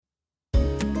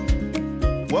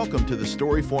Welcome to the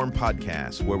Storyform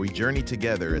Podcast, where we journey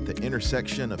together at the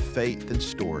intersection of faith and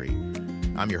story.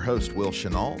 I'm your host, Will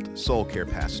Chenault, soul care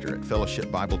pastor at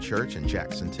Fellowship Bible Church in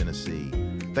Jackson, Tennessee.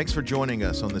 Thanks for joining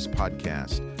us on this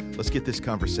podcast. Let's get this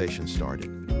conversation started.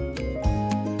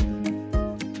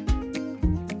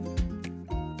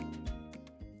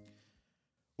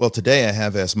 Well, today I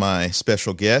have as my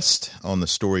special guest on the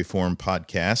Storyform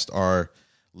Podcast our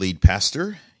lead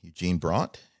pastor, Eugene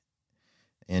Bront.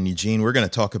 And Eugene, we're going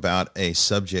to talk about a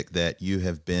subject that you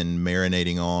have been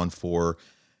marinating on for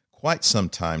quite some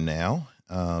time now.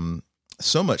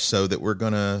 So much so that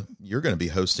you're going to be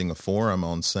hosting a forum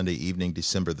on Sunday evening,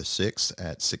 December the 6th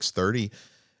at 6:30,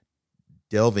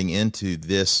 delving into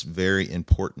this very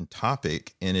important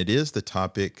topic, and it is the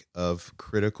topic of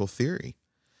critical theory.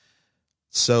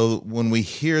 So when we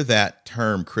hear that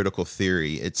term critical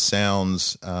theory, it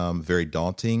sounds very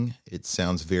daunting. It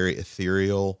sounds very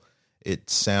ethereal.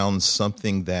 It sounds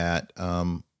something that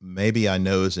maybe I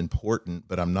know is important,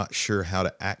 but I'm not sure how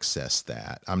to access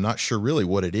that. I'm not sure really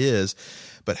what it is,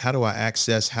 but how do I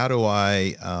access, how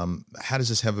does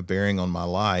this have a bearing on my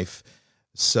life?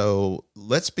 So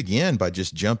let's begin by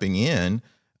just jumping in.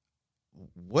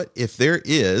 What, if there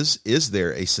is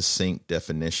there a succinct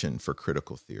definition for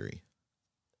critical theory?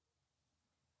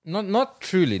 Not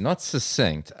truly, not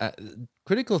succinct.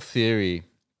 Critical theory,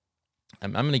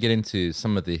 I'm going to get into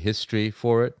some of the history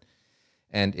for it,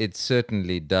 and it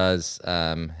certainly does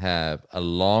have a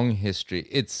long history.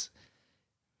 Its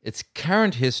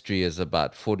current history is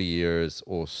about 40 years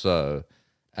or so,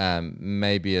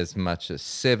 maybe as much as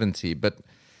 70, but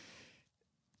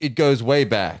it goes way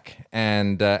back.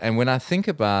 And when I think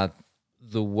about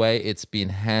the way it's been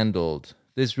handled,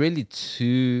 there's really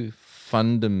two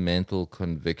fundamental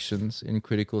convictions in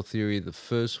critical theory. The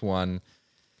first one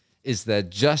is that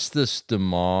justice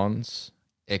demands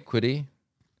equity,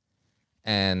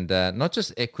 and not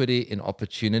just equity in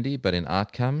opportunity, but in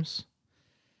outcomes.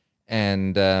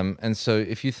 And so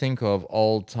if you think of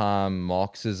old-time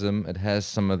Marxism, it has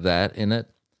some of that in it.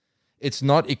 It's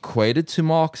not equated to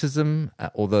Marxism,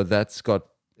 although that's got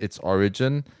its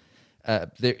origin.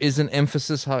 There is an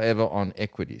emphasis, however, on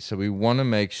equity. So we want to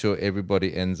make sure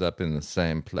everybody ends up in the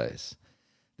same place.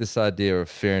 This idea of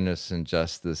fairness and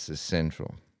justice is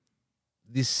central.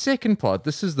 The second part,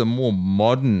 this is the more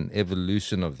modern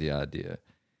evolution of the idea,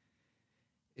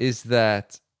 is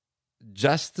that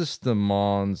justice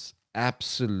demands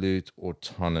absolute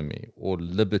autonomy or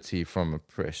liberty from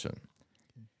oppression.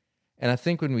 And I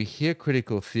think when we hear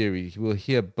critical theory, we'll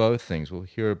hear both things. We'll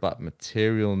hear about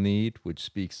material need, which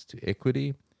speaks to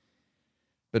equity.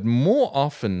 But more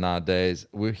often nowadays,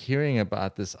 we're hearing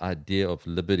about this idea of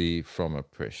liberty from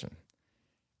oppression.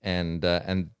 And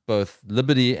both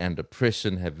liberty and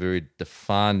oppression have very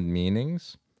defined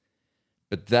meanings,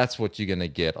 but that's what you're going to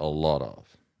get a lot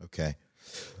of. Okay.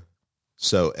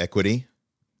 So equity.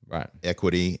 Right.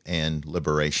 Equity and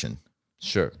liberation.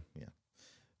 Sure. Yeah.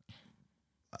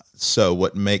 So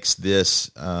what makes this,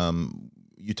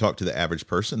 you talk to the average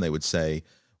person, they would say,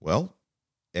 well,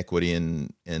 equity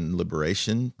and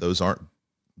liberation, those aren't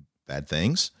bad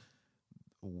things.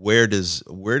 Where does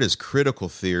critical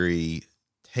theory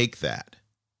take that?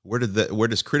 Where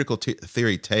does critical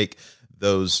theory take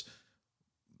those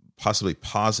possibly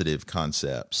positive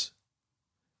concepts,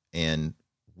 and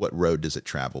what road does it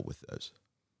travel with those?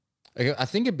 I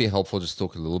think it'd be helpful just to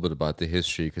talk a little bit about the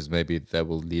history, because maybe that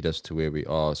will lead us to where we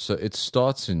are. So it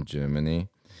starts in Germany,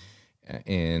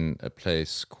 in a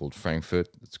place called Frankfurt.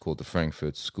 It's called the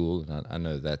Frankfurt School, and I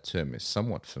know that term is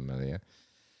somewhat familiar.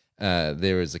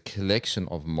 There is a collection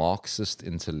of Marxist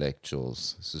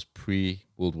intellectuals. This is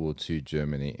pre-World War II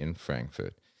Germany in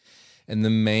Frankfurt. And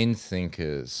the main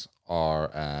thinkers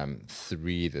are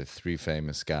the three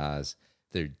famous guys.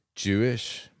 They're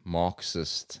Jewish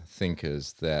Marxist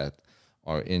thinkers that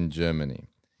are in Germany.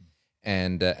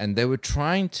 And they were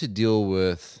trying to deal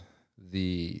with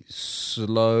the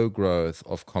slow growth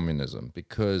of communism,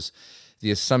 because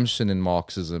the assumption in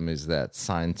Marxism is that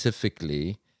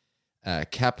scientifically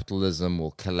capitalism will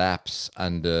collapse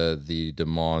under the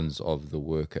demands of the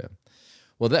worker.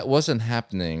 Well, that wasn't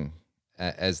happening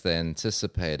as they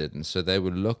anticipated, and so they were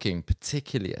looking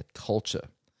particularly at culture.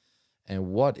 And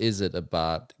what is it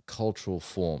about cultural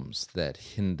forms that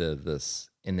hinder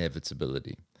this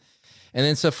inevitability? And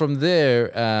then so from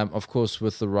there, of course,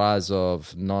 with the rise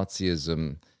of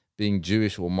Nazism, being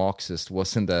Jewish or Marxist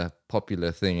wasn't a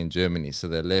popular thing in Germany. So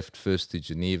they left first to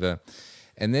Geneva,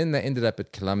 and then they ended up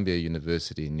at Columbia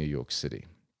University in New York City,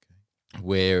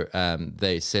 where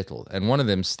they settled. And one of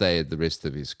them stayed the rest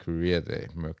of his career there,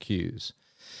 Marcuse.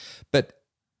 But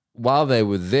while they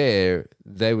were there,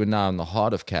 they were now in the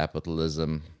heart of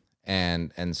capitalism,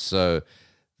 and so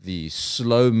the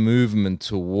slow movement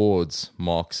towards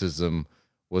Marxism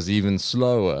was even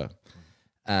slower.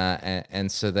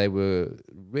 And so they were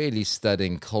really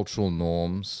studying cultural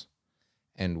norms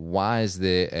and why is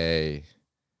there a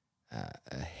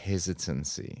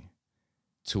hesitancy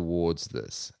towards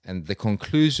this. And the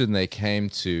conclusion they came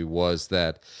to was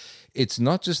that it's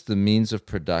not just the means of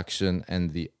production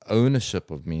and the ownership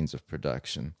of means of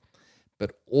production,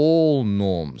 but all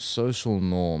norms, social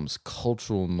norms,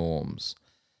 cultural norms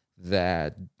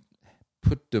that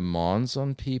put demands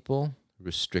on people,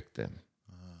 restrict them.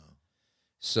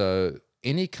 So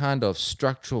any kind of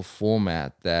structural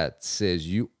format that says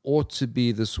you ought to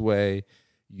be this way,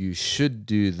 you should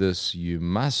do this, you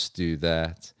must do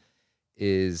that,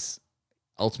 is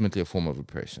ultimately a form of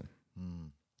oppression.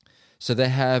 So they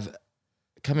have,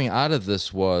 coming out of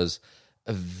this was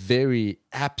a very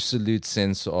absolute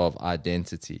sense of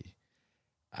identity.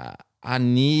 I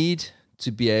need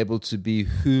to be able to be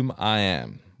whom I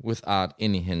am without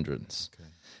any hindrance. Okay.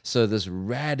 So this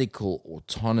radical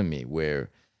autonomy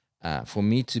where for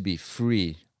me to be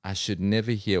free, I should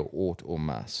never hear ought or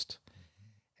must.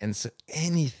 And so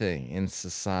anything in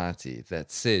society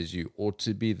that says you ought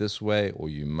to be this way or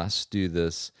you must do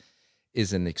this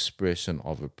is an expression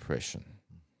of oppression.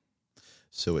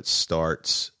 So it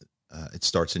starts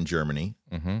in Germany.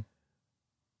 Mm-hmm.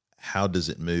 How does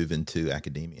it move into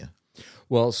academia?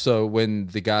 Well, so when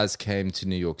the guys came to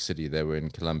New York City, they were in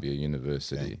Columbia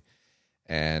University, okay.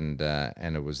 and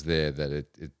it was there that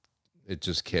it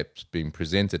just kept being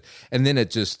presented, and then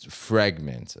it just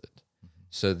fragmented. Mm-hmm.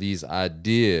 So these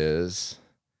ideas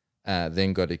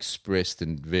then got expressed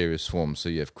in various forms. So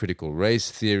you have critical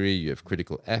race theory, you have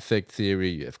critical affect theory,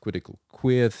 you have critical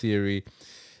queer theory.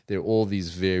 There are all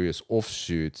these various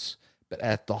offshoots, but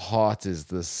at the heart is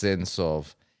the sense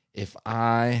of, if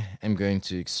I am going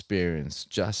to experience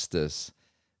justice,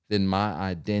 then my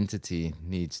identity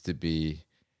needs to be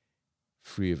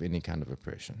free of any kind of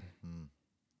oppression.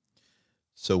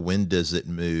 So when does it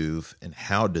move, and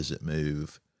how does it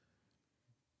move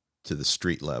to the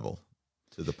street level,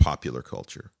 to the popular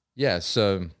culture? Yeah,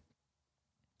 so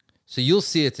you'll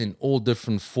see it in all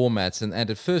different formats, and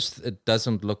at first it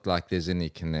doesn't look like there's any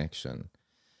connection.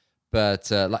 But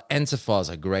like Antifa is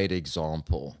a great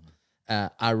example.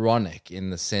 Ironic in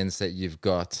the sense that you've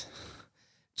got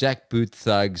jackboot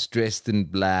thugs dressed in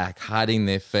black, hiding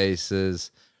their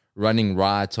faces, running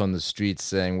riot on the streets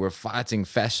saying, we're fighting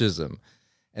fascism.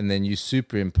 And then you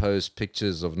superimpose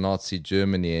pictures of Nazi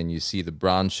Germany and you see the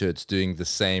brown shirts doing the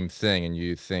same thing and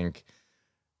you think,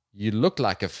 you look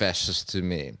like a fascist to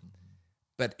me.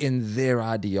 But in their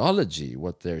ideology,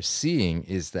 what they're seeing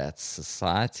is that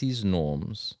society's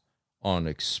norms are an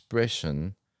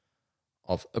expression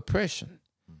of oppression.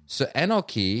 So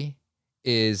anarchy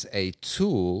is a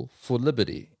tool for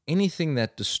liberty. Anything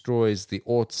that destroys the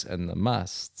oughts and the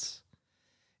musts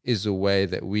is a way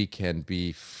that we can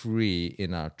be free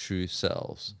in our true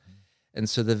selves. And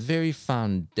so the very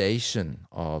foundation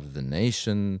of the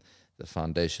nation, the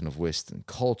foundation of Western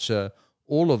culture,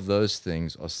 all of those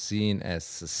things are seen as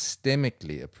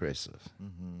systemically oppressive.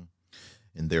 Mm-hmm.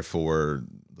 And therefore,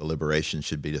 the liberation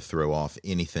should be to throw off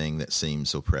anything that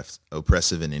seems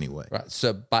oppressive in any way. Right.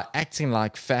 So by acting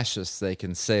like fascists, they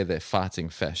can say they're fighting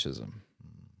fascism.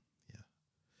 Yeah.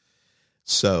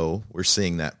 So we're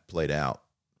seeing that played out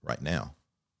right now.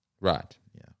 Right.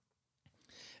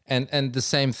 Yeah. And the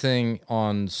same thing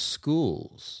on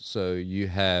schools. So you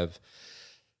have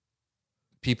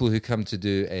people who come to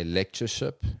do a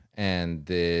lectureship, and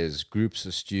there's groups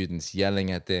of students yelling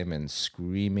at them and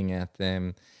screaming at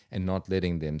them and not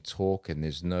letting them talk, and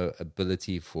there's no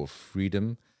ability for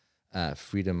freedom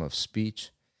of speech.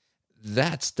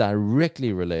 That's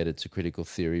directly related to critical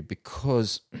theory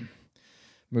because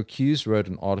Marcuse wrote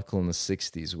an article in the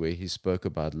 60s where he spoke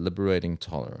about liberating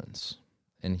tolerance.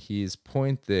 And his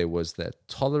point there was that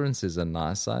tolerance is a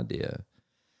nice idea,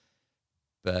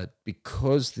 but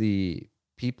because the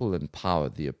people in power,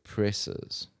 the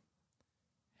oppressors,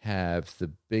 have the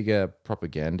bigger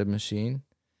propaganda machine,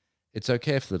 it's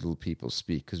okay if little people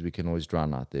speak because we can always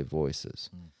drown out their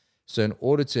voices. So in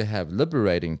order to have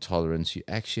liberating tolerance, you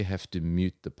actually have to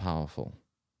mute the powerful.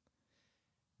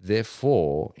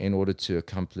 Therefore, in order to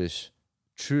accomplish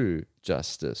true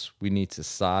justice, we need to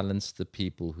silence the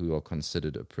people who are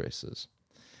considered oppressors.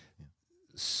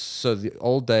 So the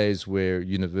old days where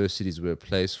universities were a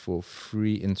place for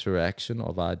free interaction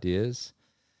of ideas,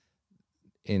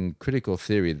 in critical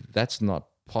theory, that's not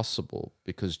possible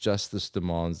because justice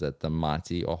demands that the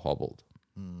mighty are hobbled.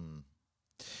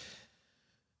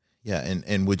 Yeah,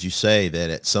 and would you say that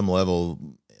at some level,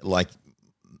 like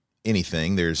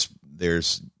anything, there's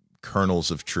kernels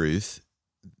of truth.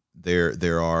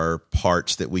 There are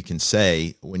parts that we can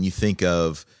say when you think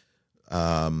of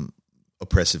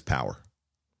oppressive power.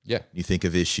 Yeah. You think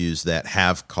of issues that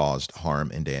have caused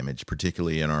harm and damage,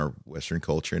 particularly in our Western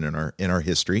culture and in our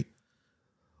history.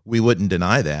 We wouldn't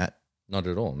deny that. Not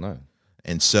at all, no.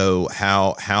 And so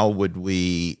how would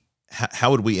we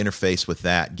interface with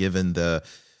that, given the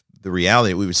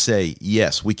reality that we would say,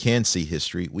 yes, we can see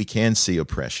history, we can see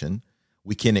oppression,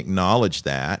 we can acknowledge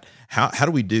that. How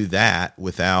do we do that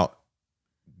without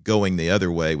going the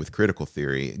other way with critical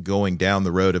theory, going down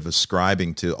the road of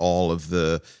ascribing to all of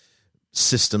the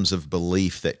systems of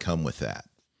belief that come with that?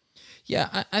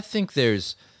 Yeah, I think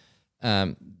there's,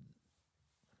 as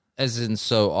in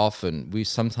so often, we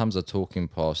sometimes are talking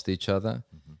past each other,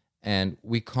 and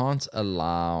we can't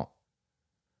allow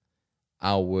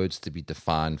our words to be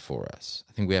defined for us.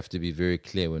 I think we have to be very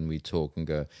clear when we talk and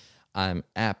go, I'm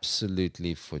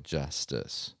absolutely for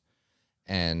justice.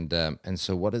 And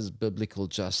so what does biblical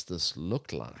justice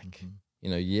look like?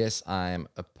 Yes, I am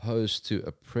opposed to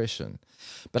oppression,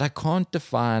 but I can't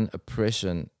define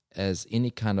oppression as any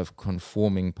kind of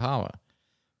conforming power,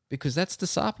 because that's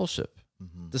discipleship.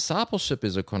 Discipleship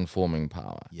is a conforming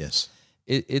power. Yes.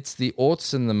 It's the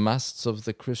oughts and the musts of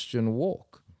the Christian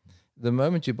walk. The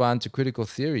moment you buy into critical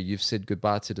theory, you've said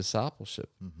goodbye to discipleship.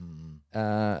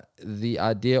 The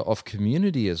idea of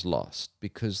community is lost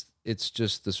because it's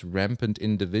just this rampant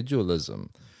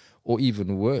individualism, or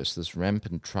even worse, this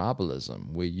rampant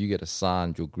tribalism where you get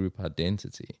assigned your group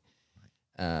identity.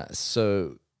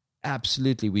 So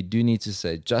absolutely, we do need to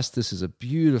say justice is a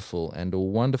beautiful and a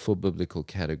wonderful biblical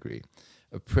category.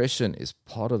 Oppression is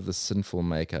part of the sinful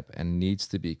makeup and needs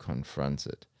to be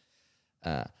confronted.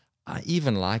 I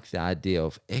even like the idea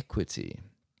of equity,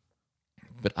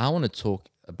 but I want to talk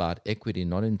about equity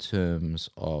not in terms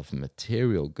of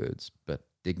material goods, but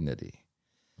dignity.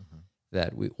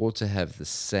 That we ought to have the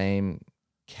same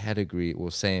category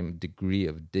or same degree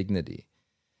of dignity.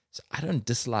 So I don't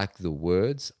dislike the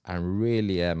words. I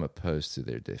really am opposed to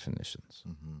their definitions.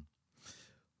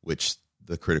 Which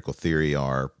the critical theory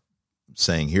are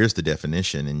saying, here's the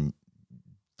definition, and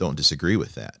don't disagree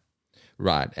with that.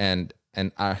 Right. And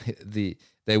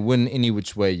they win any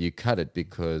which way you cut it,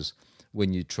 because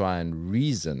when you try and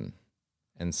reason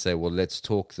and say, well, let's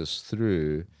talk this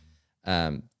through,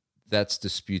 that's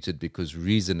disputed because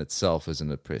reason itself is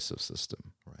an oppressive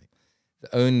system. Right.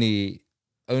 The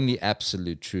only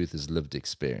absolute truth is lived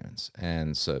experience.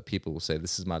 And so people will say,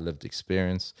 this is my lived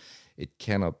experience. It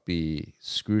cannot be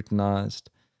scrutinized.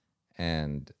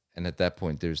 And at that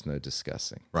point, there's no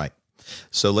discussing. Right.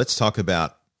 So let's talk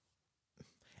about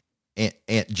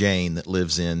Aunt Jane that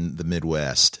lives in the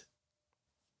Midwest.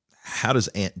 How does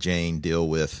Aunt Jane deal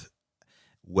with,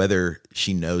 whether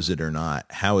she knows it or not,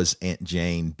 how is Aunt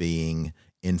Jane being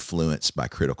influenced by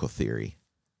critical theory?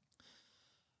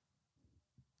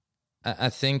 I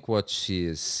think what she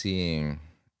is seeing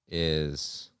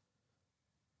is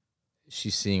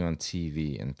she's seeing on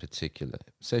TV in particular.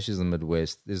 Say she's in the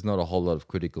Midwest, there's not a whole lot of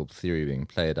critical theory being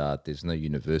played out. There's no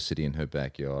university in her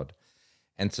backyard.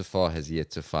 Antifa has yet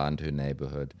to find her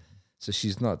neighborhood. So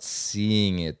she's not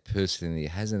seeing it personally.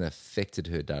 It hasn't affected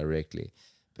her directly,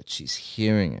 but she's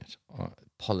hearing it.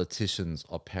 Politicians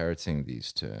are parroting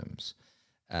these terms.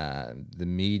 The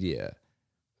media,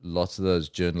 lots of those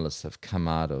journalists have come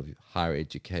out of higher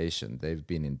education. They've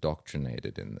been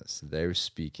indoctrinated in this. They're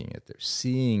speaking it. They're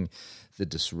seeing the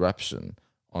disruption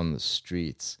on the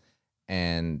streets.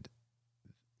 And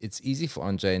it's easy for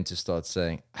Aunt Jane to start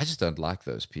saying, I just don't like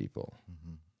those people.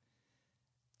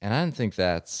 And I don't think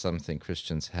that's something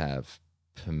Christians have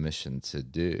permission to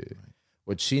do. Right.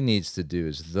 What she needs to do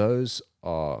is, those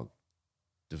are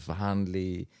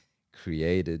divinely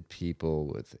created people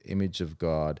with the image of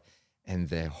God, and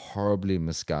they're horribly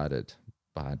misguided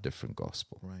by a different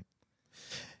gospel. Right.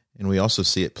 And we also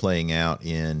see it playing out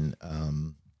in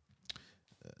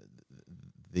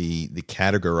the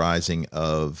categorizing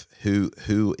of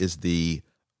who is the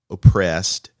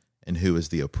oppressed and who is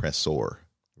the oppressor.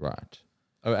 Right.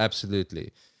 Oh,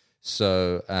 absolutely.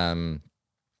 So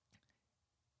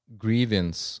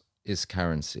grievance is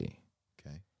currency.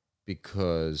 Okay.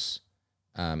 Because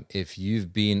if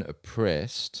you've been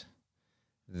oppressed,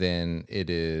 then it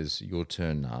is your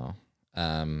turn now.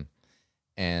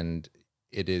 And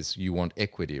it is, you want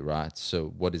equity, right? So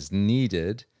what is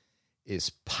needed is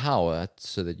power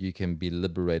so that you can be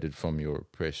liberated from your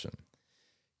oppression.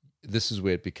 This is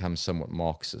where it becomes somewhat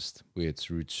Marxist, where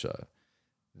its roots show.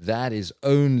 That is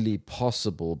only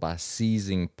possible by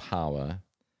seizing power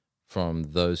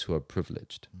from those who are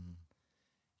privileged.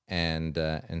 and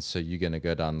so you're going to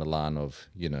go down the line of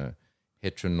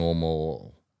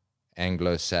heteronormal,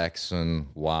 Anglo-Saxon,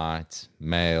 white,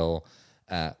 male.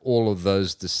 All of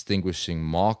those distinguishing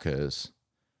markers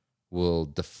will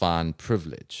define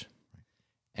privilege,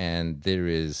 and there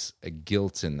is a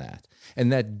guilt in that,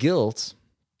 and that guilt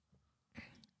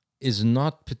is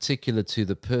not particular to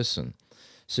the person.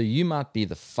 So you might be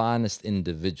the finest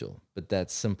individual, but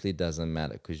that simply doesn't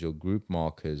matter because your group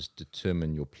markers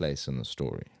determine your place in the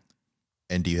story.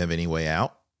 And do you have any way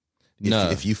out? No.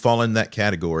 If you fall in that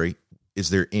category, is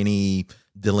there any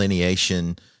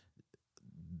delineation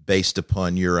based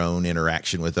upon your own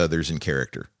interaction with others and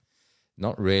character?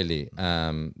 Not really.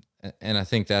 And I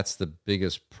think that's the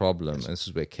biggest problem. Yes. This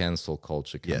is where cancel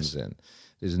culture comes in.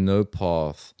 There's no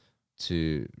path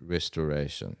to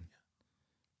restoration.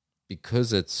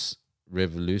 Because it's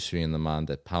revolutionary in the mind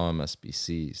that power must be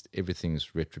seized,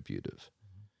 everything's retributive.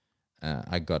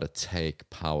 I got to take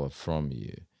power from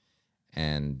you,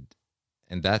 and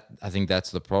that, I think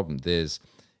that's the problem.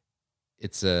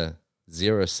 It's a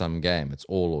zero-sum game. It's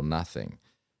all or nothing,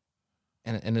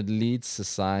 and it leads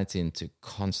society into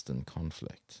constant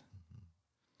conflict,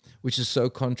 which is so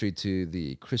contrary to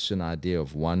the Christian idea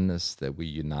of oneness, that we're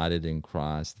united in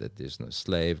Christ, that there's no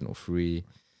slave nor free.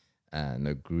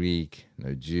 No Greek,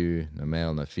 no Jew, no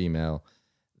male, no female.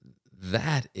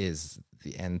 That is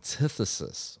the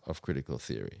antithesis of critical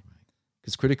theory.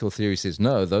 Because critical theory says,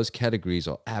 no, those categories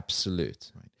are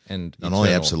absolute. Right. And not only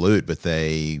absolute, but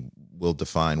they will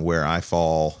define where I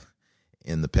fall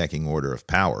in the pecking order of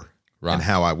power, right, and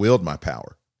how I wield my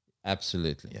power.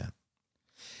 Absolutely. Yeah.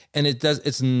 And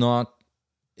it's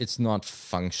not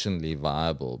functionally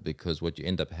viable, because what you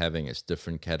end up having is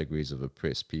different categories of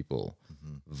oppressed people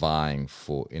vying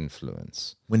for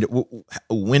influence.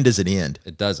 When does it end?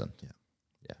 It doesn't.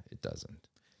 Yeah, it doesn't.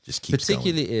 Just keeps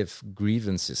Particularly going. If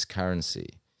grievance is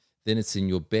currency, then it's in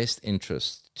your best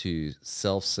interest to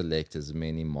self-select as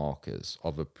many markers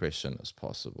of oppression as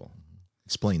possible.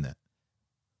 Explain that.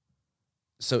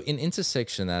 So in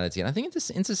intersectionality, and I think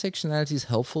intersectionality is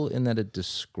helpful in that it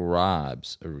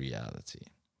describes a reality.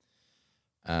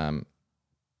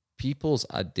 People's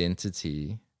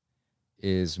identity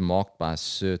is marked by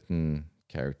certain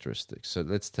characteristics. So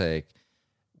let's take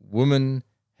women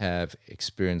have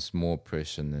experienced more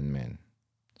oppression than men.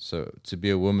 So to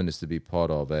be a woman is to be part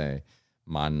of a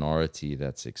minority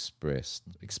that's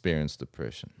experienced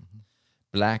oppression.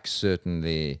 Blacks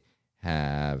certainly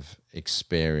have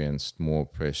experienced more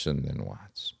oppression than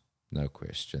whites. No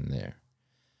question there.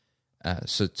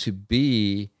 So to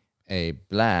be a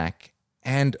black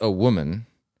and a woman,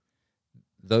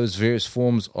 those various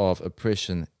forms of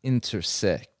oppression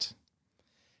intersect.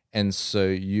 And so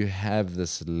you have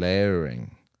this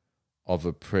layering of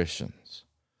oppressions.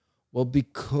 Well,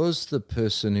 because the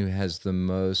person who has the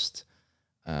most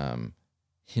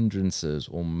hindrances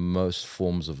or most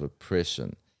forms of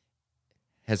oppression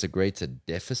has a greater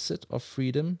deficit of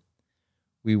freedom,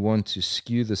 we want to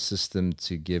skew the system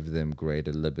to give them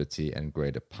greater liberty and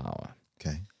greater power.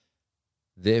 Okay.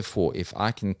 Therefore, if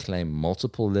I can claim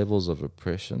multiple levels of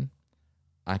oppression,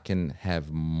 I can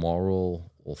have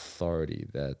moral authority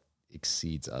that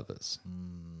exceeds others.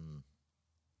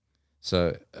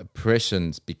 So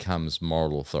oppression becomes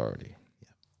moral authority.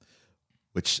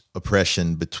 Which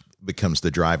oppression becomes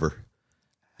the driver.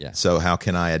 Yeah. So how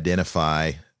can I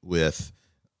identify with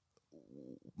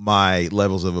my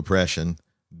levels of oppression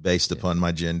based upon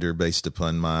my gender, based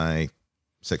upon my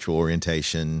sexual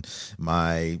orientation,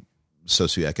 my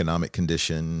socioeconomic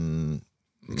condition,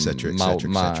 et cetera, et cetera,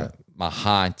 et cetera. My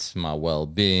height, my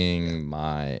well-being,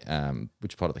 my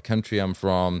which part of the country I'm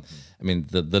from. I mean,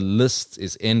 the list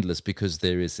is endless, because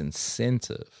there is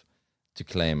incentive to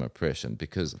claim oppression,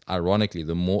 because ironically,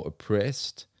 the more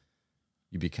oppressed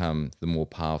you become, the more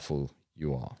powerful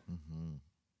you are.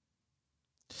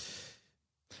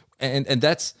 And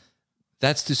that's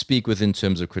to speak within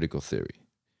terms of critical theory.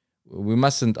 We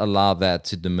mustn't allow that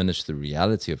to diminish the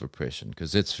reality of oppression,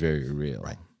 because it's very real.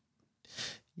 Right.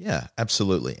 Yeah,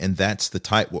 absolutely. And that's the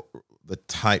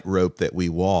tightrope that we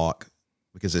walk,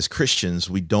 because as Christians,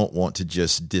 we don't want to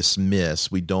just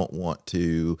dismiss. We don't want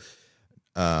to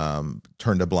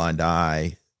turn a blind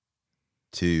eye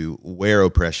to where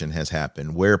oppression has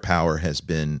happened, where power has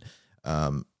been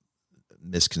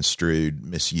misconstrued,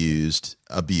 misused,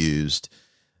 abused.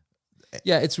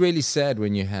 Yeah, it's really sad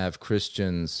when you have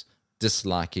Christians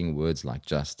disliking words like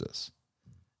justice.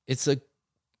 It's a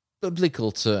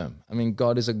biblical term. I mean,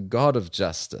 God is a God of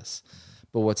justice.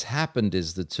 But what's happened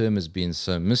is the term has been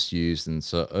so misused and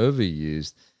so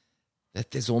overused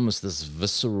that there's almost this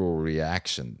visceral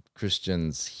reaction.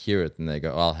 Christians hear it and they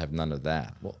go, oh, I'll have none of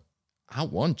that. Well, I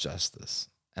want justice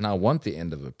and I want the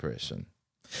end of oppression.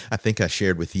 I think I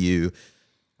shared with you,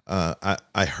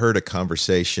 I heard a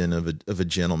conversation of a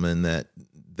gentleman that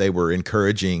they were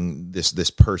encouraging this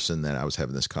person that I was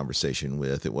having this conversation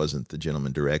with. It wasn't the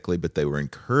gentleman directly, but they were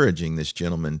encouraging this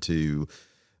gentleman to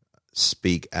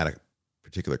speak at a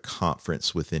particular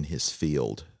conference within his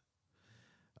field.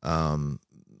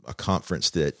 A conference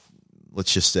that,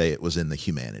 let's just say it was in the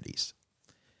humanities.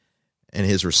 And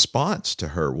his response to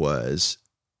her was,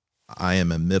 I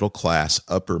am a middle class,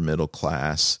 upper middle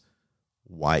class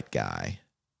white guy.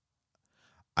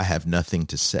 I have nothing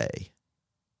to say.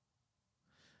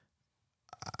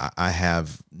 I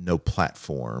have no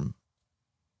platform.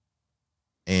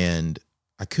 And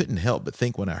I couldn't help but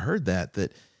think when I heard that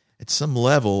at some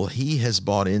level he has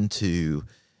bought into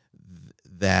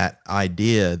that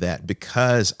idea that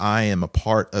because I am a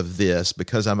part of this,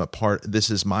 because this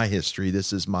is my history,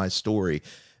 this is my story,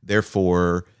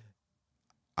 therefore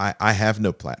I have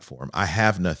no platform. I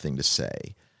have nothing to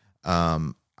say.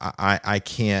 I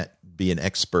can't be an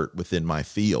expert within my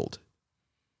field.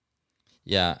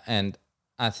 Yeah, and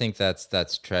I think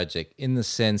that's tragic in the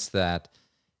sense that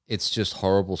it's just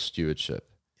horrible stewardship,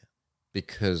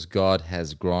 because God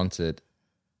has granted,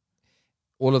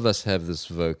 all of us have this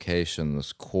vocation,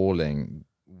 this calling,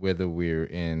 whether we're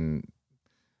in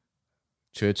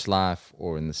church life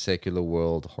or in the secular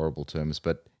world, horrible terms,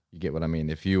 but you get what I mean.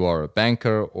 If you are a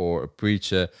banker or a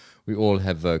preacher, we all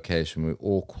have vocation. We're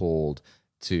all called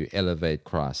to elevate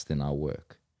Christ in our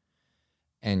work.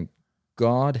 And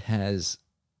God has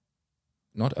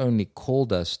not only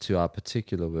called us to our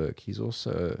particular work, he's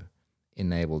also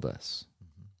enabled us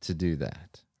to do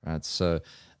that, right? So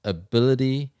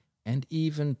ability and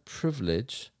even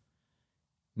privilege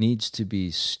needs to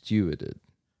be stewarded.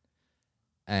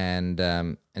 And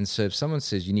so if someone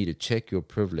says you need to check your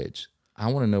privilege,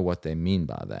 I want to know what they mean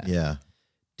by that. Yeah.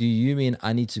 Do you mean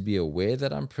I need to be aware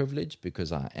that I'm privileged?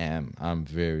 Because I am. I'm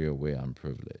very aware I'm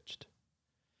privileged.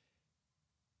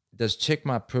 Does check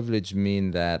my privilege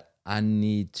mean that I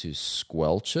need to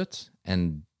squelch it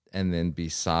and then be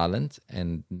silent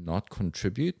and not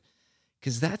contribute?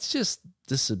 Because that's just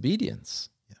disobedience.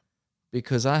 Yeah.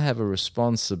 Because I have a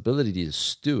responsibility to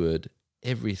steward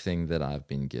everything that I've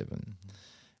been given.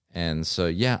 And so,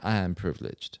 yeah, I am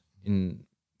privileged in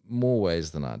more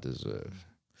ways than I deserve.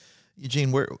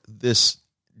 Eugene, where this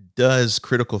does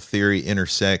critical theory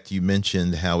intersect? You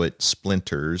mentioned how it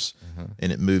splinters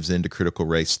and it moves into critical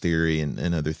race theory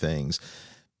and other things.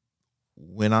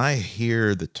 When I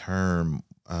hear the term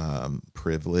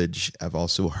privilege, I've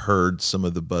also heard some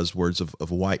of the buzzwords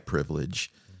of white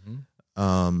privilege,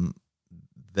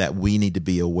 that we need to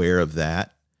be aware of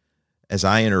that. As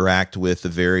I interact with the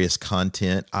various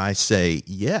content, I say,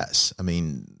 yes. I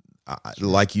mean,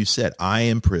 like you said, I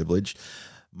am privileged.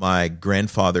 My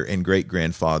grandfather and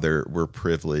great-grandfather were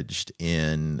privileged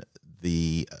in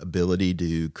the ability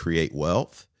to create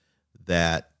wealth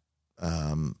that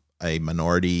a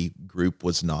minority group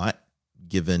was not,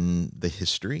 given the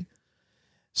history.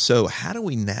 So how do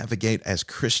we navigate as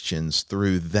Christians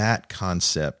through that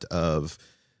concept of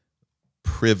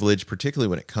privilege, particularly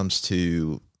when it comes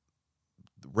to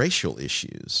racial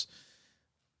issues?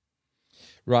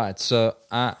 Right. So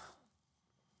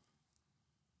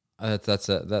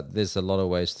there's a lot of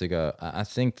ways to go. I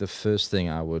think the first thing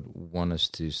I would want us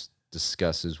to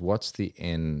discuss is what's the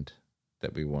end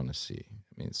that we want to see.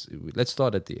 I mean, let's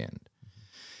start at the end.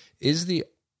 Is the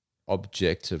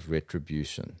objective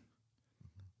retribution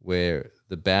where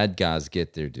the bad guys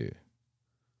get their due?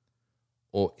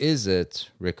 Or is it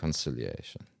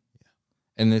reconciliation? Yeah.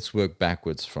 And let's work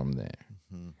backwards from there.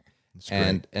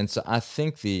 And so I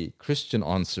think the Christian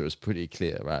answer is pretty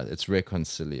clear, right? It's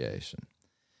reconciliation.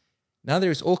 Now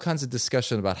there is all kinds of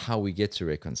discussion about how we get to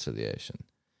reconciliation.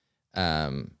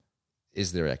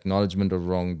 Is there acknowledgement of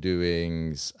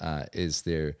wrongdoings? Is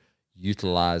there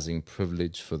utilizing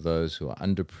privilege for those who are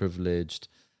underprivileged?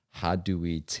 How do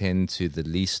we tend to the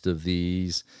least of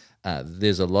these?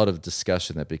 There's a lot of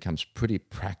discussion that becomes pretty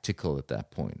practical at that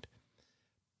point.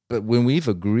 But when we've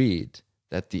agreed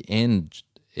that the end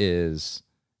is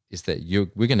that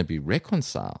we're going to be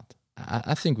reconciled,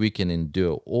 I think we can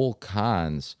endure all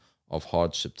kinds of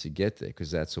hardship to get there,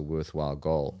 because that's a worthwhile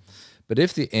goal. But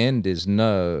if the end is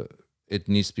no, it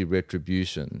needs to be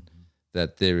retribution,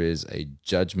 that there is a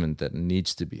judgment that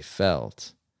needs to be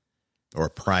felt, or a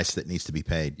price that needs to be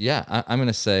paid. Yeah, I'm going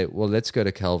to say, well, let's go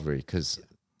to Calvary, because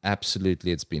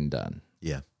absolutely it's been done.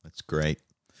 Yeah, that's great.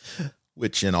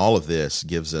 Which in all of this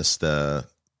gives us the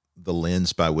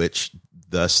lens by which,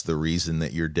 thus the reason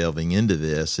that you're delving into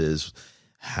this is,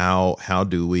 how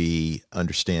do we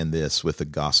understand this with a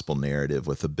gospel narrative,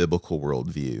 with a biblical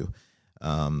worldview?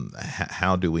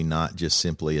 How do we not just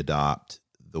simply adopt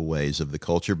the ways of the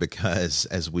culture? Because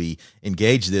as we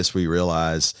engage this, we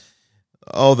realize,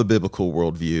 the biblical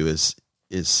worldview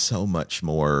is so much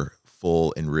more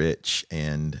full and rich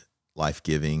and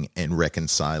life-giving and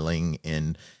reconciling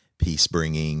and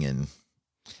peace-bringing, and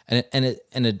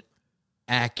it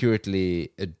accurately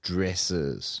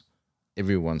addresses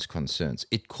everyone's concerns.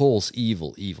 It calls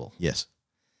evil evil. Yes.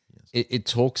 It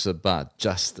talks about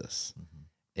justice.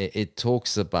 It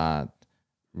talks about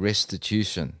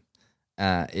restitution.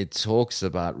 It talks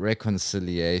about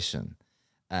reconciliation.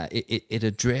 It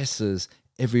addresses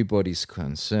everybody's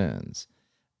concerns,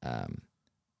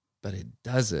 but it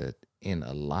does it in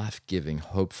a life-giving,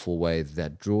 hopeful way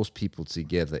that draws people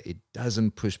together. It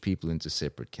doesn't push people into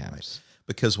separate camps. Right.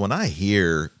 Because when I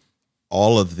hear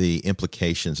all of the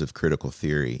implications of critical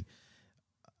theory,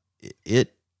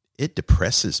 it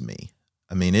depresses me.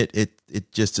 I mean,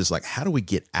 it just is like, how do we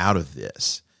get out of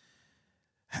this?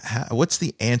 What's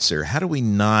the answer? How do we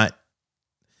not?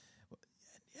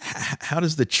 How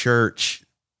does the church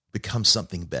become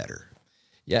something better?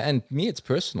 Yeah, and me, it's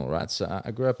personal, right? So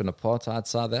I grew up in apartheid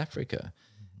South Africa,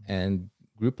 and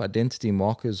group identity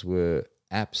markers were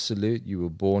absolute. You were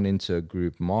born into a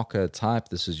group marker type.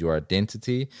 This is your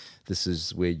identity. This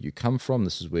is where you come from.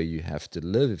 This is where you have to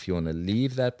live. If you want to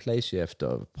leave that place, you have to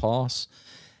overpass.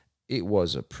 It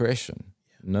was oppression,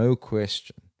 no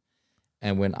question.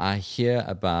 And when I hear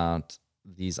about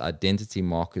these identity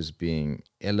markers being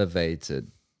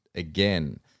elevated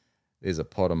again, there's a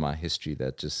part of my history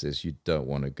that just says, you don't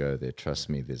want to go there. Trust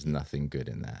me, there's nothing good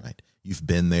in that. Right. You've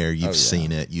been there, you've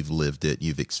seen it, you've lived it,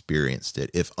 you've experienced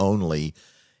it. If only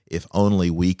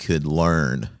we could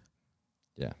learn.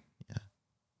 Yeah.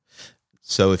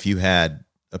 So if you had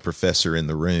a professor in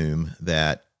the room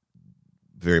that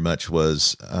very much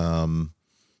was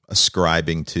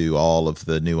ascribing to all of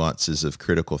the nuances of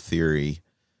critical theory,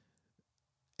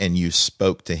 and you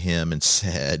spoke to him and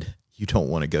said, you don't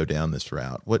want to go down this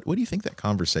route, what do you think that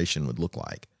conversation would look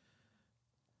like?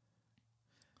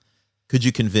 Could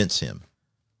you convince him?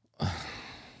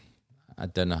 I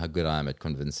don't know how good I am at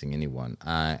convincing anyone.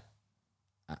 I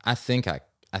think I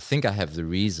have the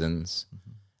reasons,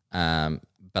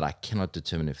 but I cannot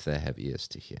determine if they have ears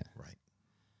to hear. Right.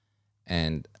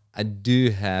 And I do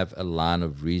have a line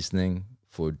of reasoning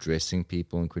for addressing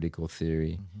people in critical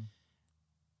theory.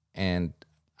 And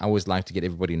I always like to get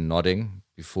everybody nodding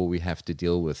before we have to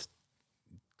deal with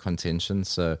contention.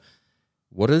 So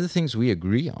what are the things we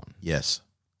agree on? Yes.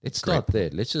 Let's start there.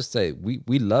 Let's just say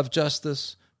we love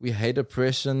justice, we hate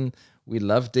oppression, we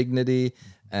love dignity,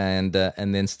 and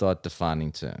then start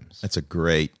defining terms. That's a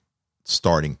great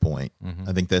starting point.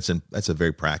 I think that's a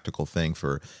very practical thing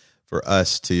for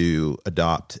us to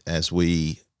adopt as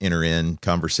we enter in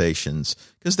conversations,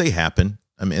 because they happen.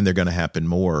 I mean, and they're going to happen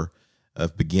more.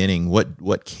 Of beginning,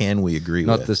 what can we agree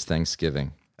with? Not this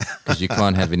Thanksgiving, because you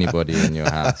can't have anybody in your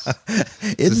house.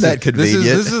 Isn't that convenient?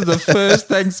 This is the first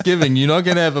Thanksgiving. You're not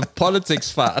going to have a politics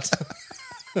fight.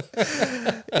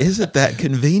 Isn't that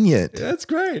convenient? That's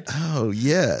great. Oh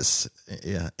yes,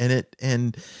 yeah, and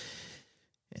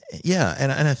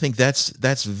I think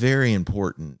that's very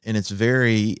important, and it's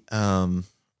very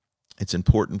it's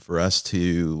important for us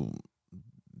to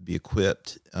be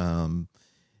equipped.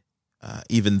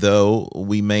 Even though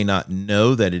we may not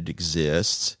know that it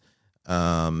exists,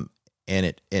 and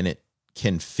it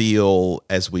can feel,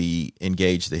 as we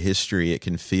engage the history, it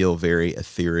can feel very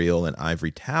ethereal and ivory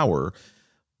tower,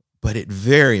 but it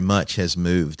very much has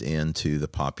moved into the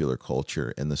popular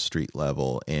culture and the street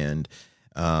level, and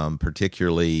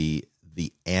particularly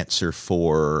the answer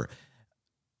for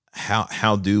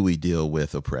how do we deal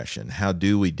with oppression? How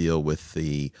do we deal with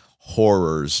the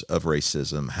horrors of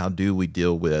racism? How do we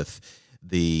deal with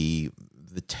the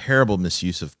terrible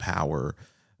misuse of power?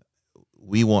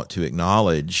 We want to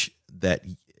acknowledge that,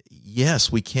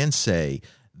 yes, we can say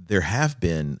there have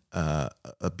been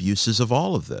abuses of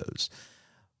all of those,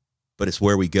 but it's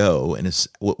where we go, and it's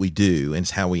what we do, and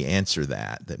it's how we answer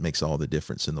that makes all the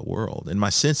difference in the world. And my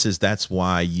sense is that's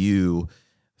why you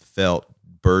felt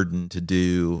burdened to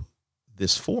do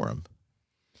this forum.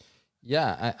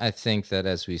 Yeah, I think that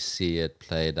as we see it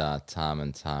played out time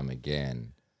and time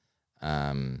again,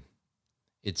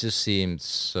 it just seemed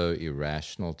so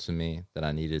irrational to me that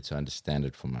I needed to understand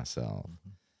it for myself.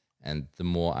 And the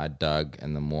more I dug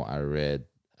and the more I read,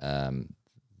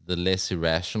 the less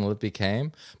irrational it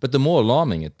became, but the more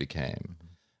alarming it became,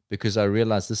 because I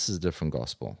realized this is a different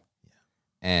gospel.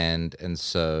 And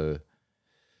so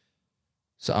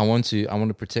I want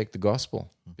to protect the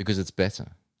gospel because it's better.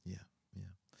 Yeah.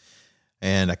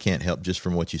 And I can't help, just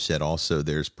from what you said also,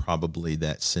 there's probably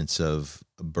that sense of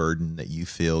a burden that you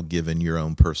feel given your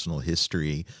own personal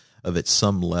history of at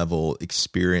some level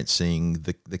experiencing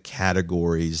the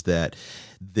categories that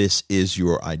this is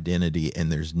your identity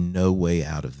and there's no way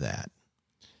out of that.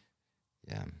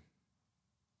 Yeah.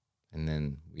 And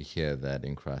then we hear that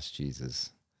in Christ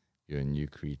Jesus, you're a new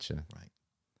creature. Right.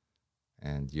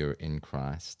 And you're in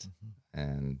Christ.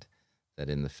 And that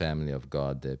in the family of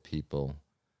God, there are people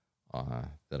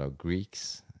that are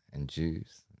Greeks and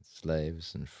Jews, and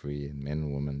slaves and free, and men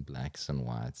and women, blacks and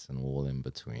whites, and all in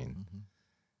between.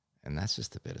 And that's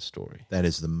just a better story. That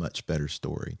is the much better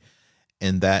story.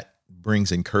 And that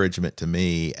brings encouragement to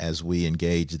me as we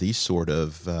engage these sort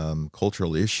of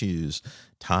cultural issues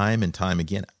time and time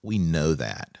again. We know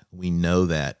that. We know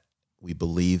that. We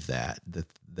believe that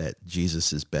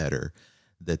Jesus is better,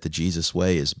 that the Jesus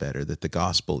way is better, that the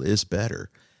gospel is better.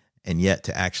 And yet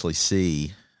to actually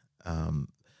see,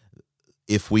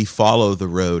 if we follow the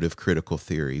road of critical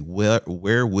theory,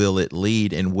 where will it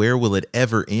lead and where will it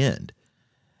ever end?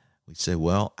 We say,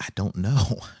 well, I don't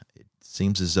know. It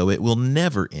seems as though it will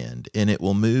never end, and it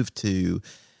will move to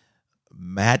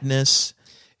madness.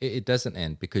 It doesn't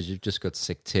end because you've just got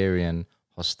sectarian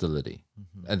hostility.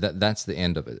 And that's the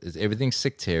end of it. Everything's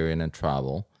sectarian and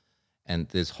tribal, and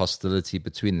there's hostility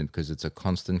between them because it's a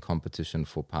constant competition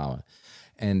for power.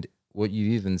 And what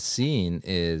you've even seen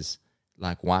is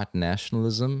like white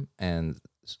nationalism and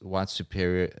white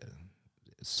supremacy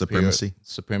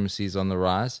is on the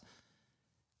rise.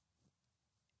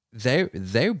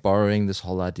 They're borrowing this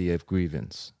whole idea of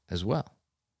grievance as well.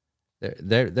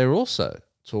 They're also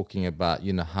talking about,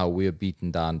 you know, how we're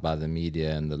beaten down by the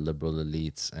media and the liberal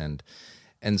elites, and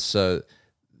so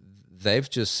they've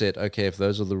just said, okay, if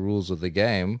those are the rules of the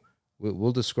game,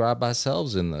 we'll describe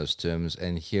ourselves in those terms,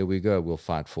 and here we go, we'll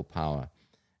fight for power.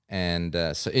 And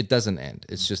so it doesn't end.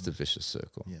 It's just a vicious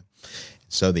circle. Yeah.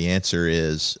 So the answer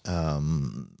is a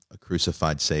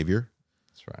crucified Savior.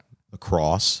 That's right. A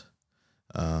cross,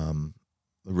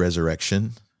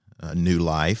 resurrection, new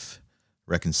life,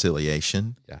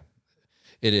 reconciliation. Yeah.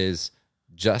 It is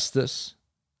justice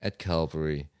at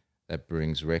Calvary that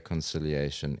brings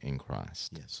reconciliation in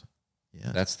Christ. Yes.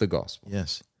 Yeah. That's the gospel.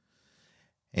 Yes.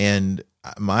 And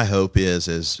my hope is,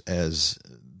 as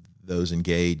those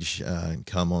engage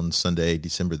come on Sunday,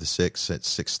 December the 6th at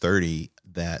 6:30,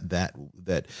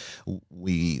 that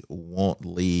we won't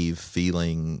leave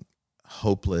feeling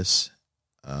hopeless,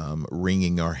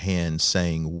 wringing our hands,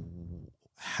 saying,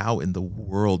 "How in the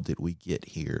world did we get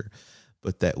here?"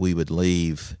 But that we would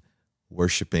leave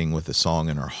worshiping with a song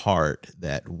in our heart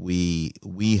that we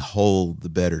hold the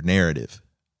better narrative,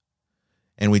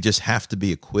 and we just have to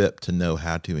be equipped to know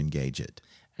how to engage it.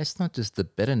 It's not just the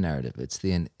better narrative, it's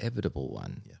the inevitable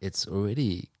one. Yeah. It's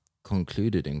already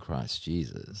concluded in Christ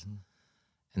Jesus.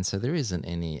 And so there isn't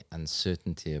any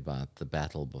uncertainty about the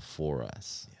battle before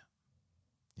us.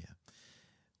 Yeah.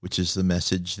 Which is the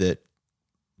message that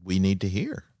we need to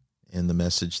hear, and the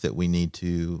message that we need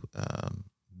to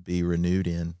be renewed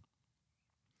in.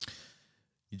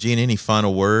 Eugene, any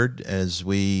final word as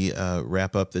we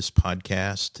wrap up this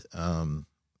podcast?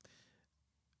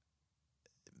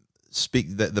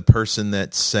 Speak that the person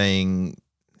that's saying,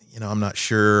 I'm not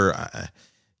sure,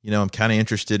 I'm kind of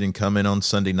interested in coming on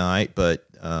Sunday night, but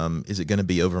is it going to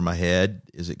be over my head?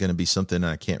 Is it going to be something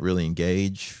I can't really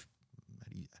engage?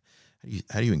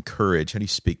 How do you encourage? How do you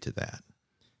speak to that?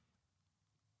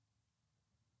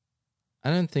 I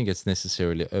don't think it's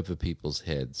necessarily over people's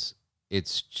heads.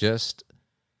 It's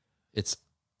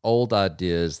old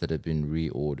ideas that have been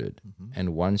reordered.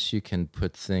 And once you can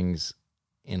put things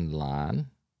in line,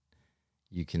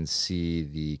 you can see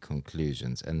the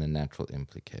conclusions and the natural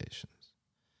implications.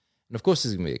 And of course,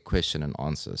 there's going to be a question and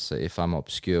answer. So if I'm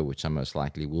obscure, which I most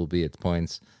likely will be at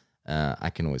points, I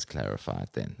can always clarify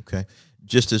it then. Okay.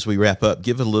 Just as we wrap up,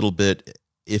 give a little bit,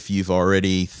 if you've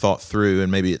already thought through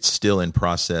and maybe it's still in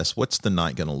process, what's the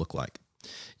night going to look like?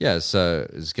 Yeah, so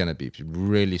it's going to be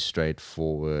really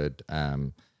straightforward.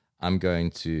 I'm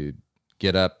going to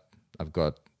get up. I've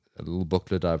got a little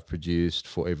booklet I've produced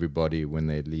for everybody when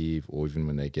they leave or even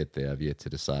when they get there. I've yet to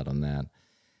decide on that.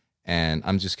 And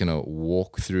I'm just going to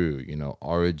walk through,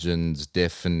 origins,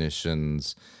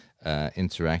 definitions,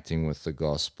 interacting with the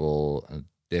gospel, a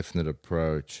definite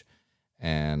approach.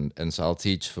 And so I'll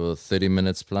teach for 30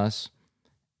 minutes plus.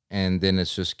 And then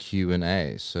it's just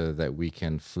Q&A so that we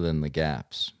can fill in the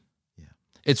gaps. Yeah.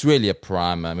 It's really a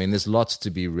primer. I mean, there's lots to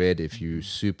be read if you're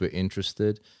super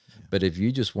interested. Yeah. But if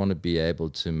you just want to be able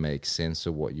to make sense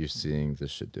of what you're seeing,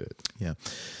 this should do it. Yeah.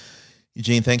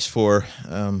 Eugene, thanks for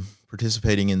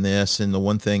participating in this. And the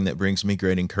one thing that brings me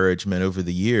great encouragement over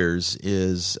the years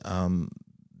is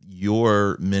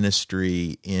your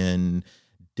ministry in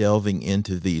delving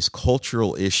into these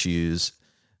cultural issues,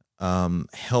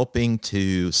 helping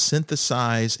to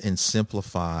synthesize and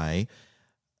simplify,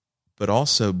 but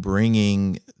also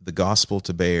bringing the gospel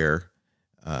to bear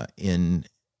in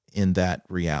that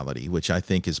reality, which I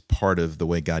think is part of the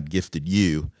way God gifted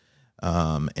you.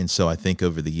 And so I think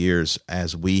over the years,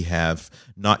 as we have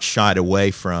not shied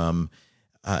away from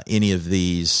any of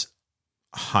these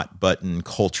hot button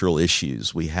cultural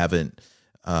issues, we haven't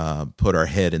put our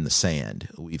head in the sand.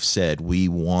 We've said we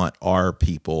want our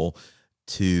people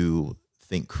to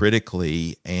think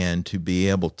critically and to be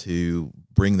able to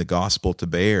bring the gospel to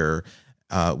bear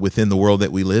within the world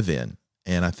that we live in.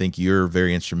 And I think you're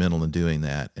very instrumental in doing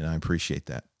that, and I appreciate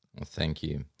that. Well, thank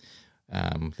you.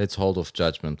 Let's hold off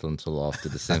judgment until after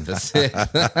December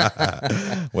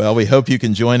 6th. Well, we hope you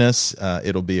can join us.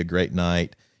 It'll be a great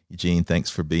night. Eugene, thanks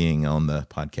for being on the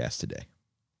podcast today.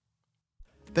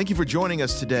 Thank you for joining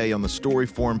us today on the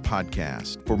Storyform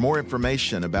podcast. For more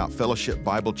information about Fellowship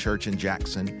Bible Church in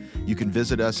Jackson, you can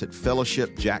visit us at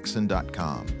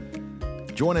fellowshipjackson.com.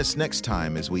 Join us next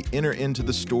time as we enter into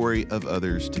the story of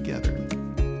others together.